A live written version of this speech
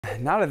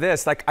Not of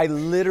this. Like I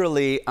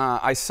literally,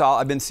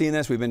 I've been seeing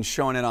this. We've been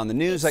showing it on the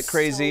news like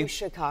crazy. So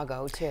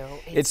Chicago too.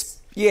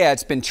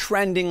 It's been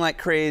trending like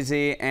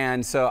crazy,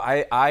 and so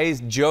I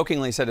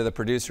jokingly said to the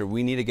producer,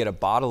 we need to get a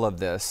bottle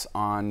of this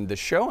on the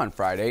show on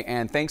Friday,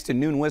 and thanks to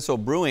Noon Whistle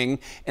Brewing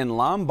in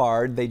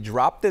Lombard, they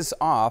dropped this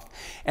off,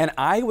 and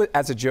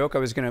as a joke, I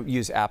was going to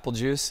use apple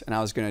juice, and I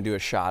was going to do a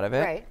shot of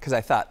it, because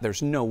I thought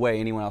there's no way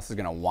anyone else is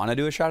going to want to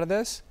do a shot of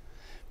this.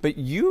 But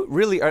you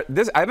really are,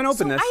 I haven't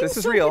opened this, this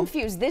is real. I'm so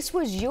confused. This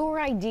was your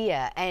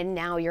idea, and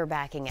now you're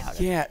backing out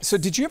of it. Yeah, so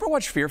did you ever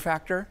watch Fear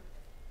Factor?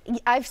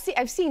 I've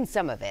seen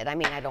some of it. I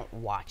mean, I don't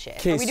watch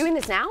it. Are we doing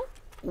this now?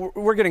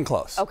 We're getting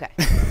close. Okay.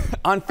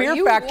 On Fear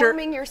Are Factor. you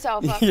warming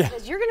yourself up? Yeah.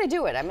 Because you're going to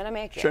do it. I'm going to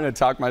make it. Trying to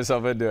talk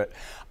myself into it.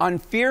 On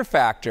Fear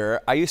Factor,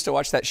 I used to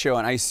watch that show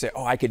and I used to say,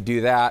 oh, I could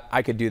do that.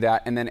 I could do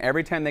that. And then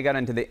every time they got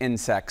into the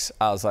insects,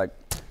 I was like,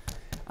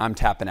 I'm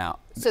tapping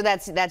out. So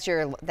that's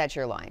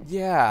your line.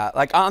 Yeah,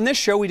 like on this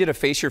show we did a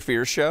Face Your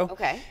Fears show.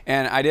 Okay.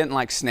 And I didn't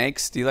like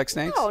snakes. Do you like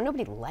snakes? No,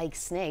 nobody likes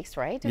snakes,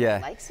 right? Do yeah.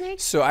 you like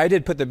snakes? So I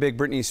did put the big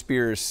Britney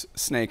Spears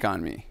snake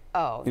on me.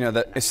 Oh. You know,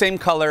 the same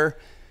color,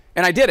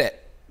 and I did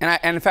it.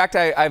 And in fact,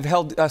 I've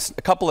held a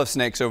couple of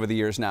snakes over the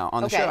years now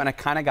on the show, and I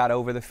kind of got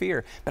over the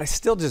fear. But I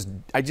still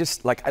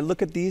I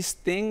look at these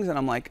things and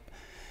I'm like,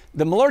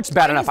 the Malort's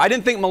bad enough. I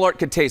didn't think Malort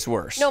could taste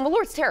worse. No,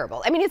 Malort's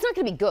terrible. I mean, it's not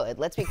going to be good.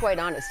 Let's be quite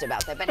honest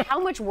about that. But how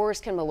much worse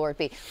can Malort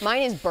be?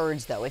 Mine is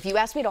birds, though. If you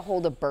ask me to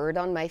hold a bird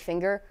on my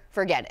finger,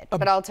 forget it.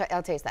 But I'll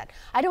taste that.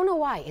 I don't know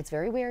why. It's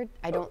very weird.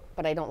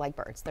 But I don't like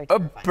birds. They're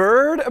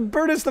terrifying. A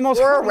bird is the most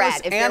or a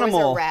harmless rat. animal. If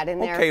there was a rat in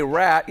there. Okay,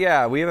 rat.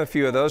 Yeah, we have a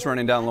few of those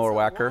running down Lower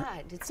Wacker.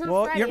 It's not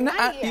well, Friday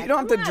night yet. You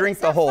don't have to drink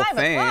the whole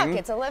thing.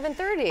 It's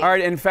 11:30. All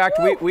right. In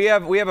fact, we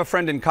have a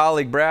friend and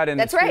colleague, Brad, in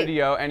the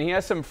studio, and he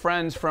has some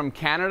friends from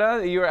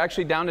Canada. You are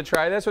actually down to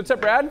try this. What's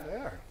up, Brad?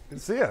 Yeah. Good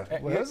to see you.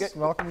 Liz,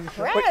 welcome to the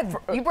show. Brad,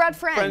 you brought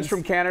friends. Friends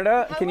from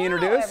Canada. Hello, can you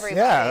introduce? Everybody.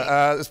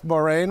 Yeah, it's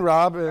Maureen,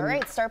 Rob, and all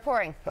right, start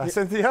pouring.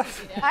 Cynthia.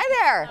 Hi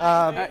there.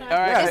 All right.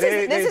 Yeah,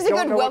 this is a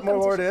good welcome.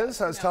 What Malort is.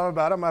 I was telling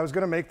about them. I was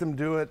going to make them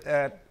do it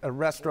at a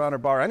restaurant or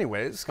bar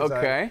anyways.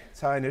 Okay.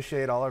 That's how I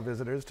initiate all our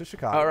visitors to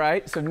Chicago. All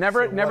right. So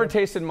never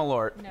tasted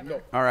Malort.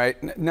 Never. All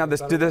right. Now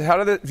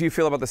how do you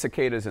feel about the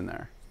cicadas in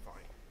there?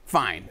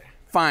 Fine.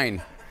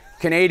 Fine.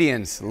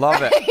 Canadians love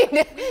it. We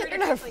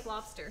heard it tastes like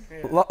lobster.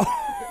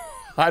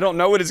 I don't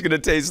know what it's going to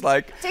taste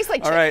like. Tastes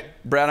like chicken. All right,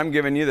 Brad, I'm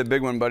giving you the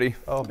big one, buddy.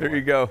 Oh, there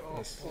you go.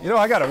 You know,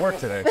 I got to work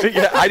today.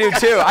 Yeah, I do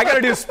too. I got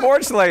to do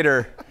sports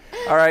later.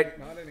 All right,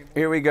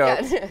 here we go.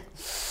 Yeah.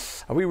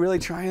 Are we really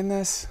trying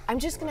this? I'm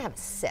just going to have a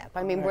sip.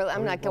 I mean,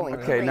 I'm not going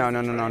Okay, no.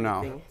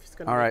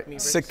 All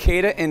right,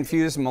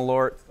 Cicada-infused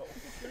Malort.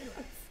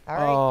 All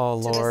right, oh,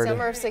 Lord. To the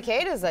summer of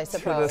cicadas, I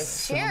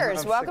suppose.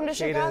 Cheers. Welcome to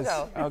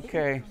Chicago.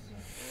 Okay.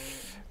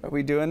 Are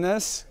we doing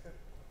this?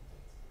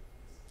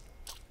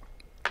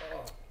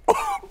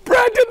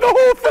 Brad did the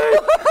whole thing.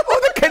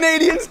 Oh, the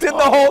Canadians did the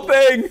whole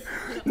thing.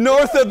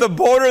 North of the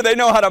border, they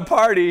know how to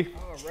party.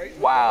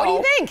 Wow. What do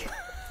you think?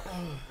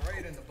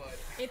 Right in the butt.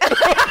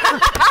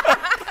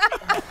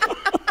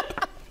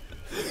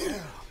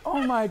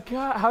 Oh my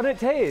God, how did it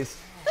taste?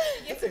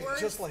 It gets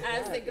worse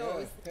as it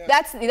goes.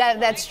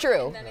 That's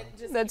true.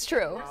 That's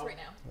true. Right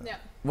now. Yeah.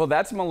 Well,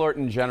 that's Malort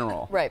in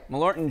general. Right.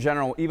 Malort in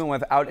general, even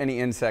without any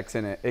insects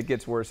in it, it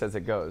gets worse as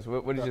it goes.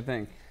 What did you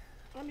think?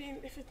 I mean,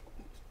 if it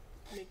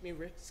make me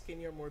rich,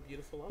 skinnier, more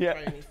beautiful, I'll Yeah.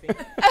 try anything.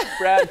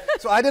 Brad?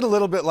 So I did a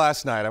little bit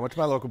last night. I went to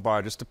my local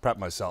bar just to prep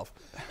myself.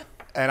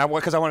 And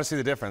because I want to see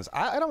the difference.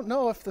 I don't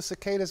know if the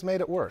cicadas made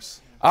it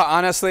worse.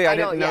 Honestly, I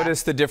didn't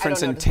notice the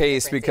difference in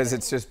taste because either.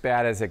 it's just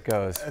bad as it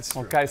goes.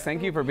 Well, guys,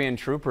 thank you for being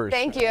troopers.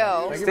 Thank you.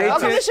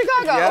 Welcome to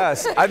Chicago.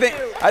 Yes, I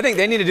think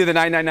they need to do the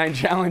 999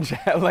 challenge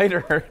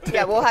later.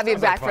 Yeah, we'll have you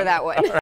back for that one.